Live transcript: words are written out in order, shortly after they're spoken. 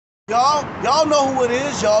Y'all know who it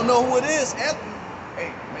is. Y'all know who it is. Anthony.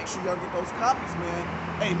 Hey, make sure y'all get those copies, man.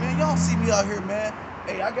 Hey, man, y'all see me out here, man.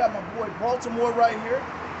 Hey, I got my boy Baltimore right here.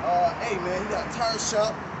 Hey, man, he got a tire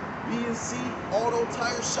shop, B&C Auto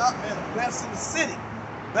Tire Shop, man. The best in the city.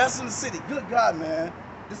 Best in the city. Good guy, man.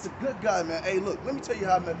 This is a good guy, man. Hey, look, let me tell you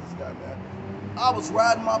how I met this guy, man. I was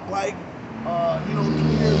riding my bike, through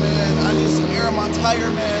here, man. I need some air in my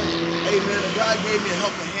tire, man. Hey, man, the guy gave me a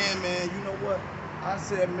helping hand, man. You know what? I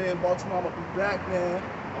said, man, Baltimore, I'm gonna be back, man.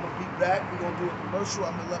 I'm gonna be back. We're gonna do a commercial.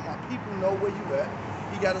 I'm gonna let my people know where you at.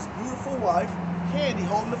 He got his beautiful wife, Candy,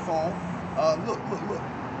 holding the phone. Look.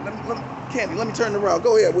 Candy, let me turn it around.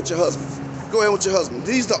 Go ahead with your husband. Go ahead with your husband.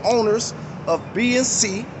 These the owners of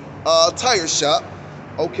B&C Tire Shop.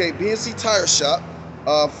 Okay, B&C Tire Shop,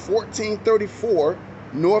 1434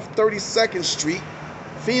 North 32nd Street,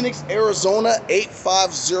 Phoenix, Arizona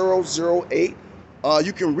 85008.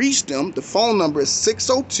 You can reach them. The phone number is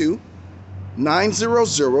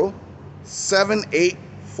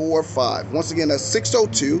 602-900-7845. Once again, that's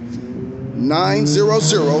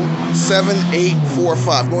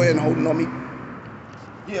 602-900-7845. Go ahead and hold it on me.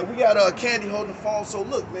 Yeah, we got Candy holding the phone. So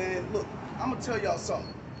look, man, look, I'm gonna tell y'all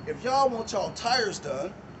something. If y'all want y'all tires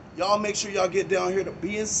done, y'all make sure y'all get down here to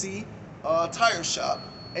B&C Tire Shop.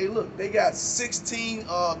 Hey, look, they got 16.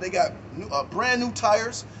 They got brand new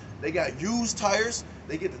tires. They got used tires.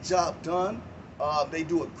 They get the job done. They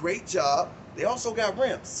do a great job. They also got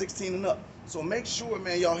rims, 16 and up. So make sure,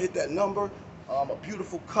 man, y'all hit that number. A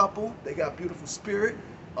beautiful couple. They got beautiful spirit.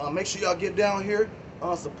 Make sure y'all get down here,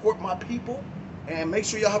 support my people, and make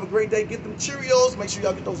sure y'all have a great day. Get them Cheerios. Make sure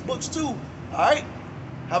y'all get those books too. All right.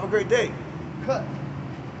 Have a great day. Cut.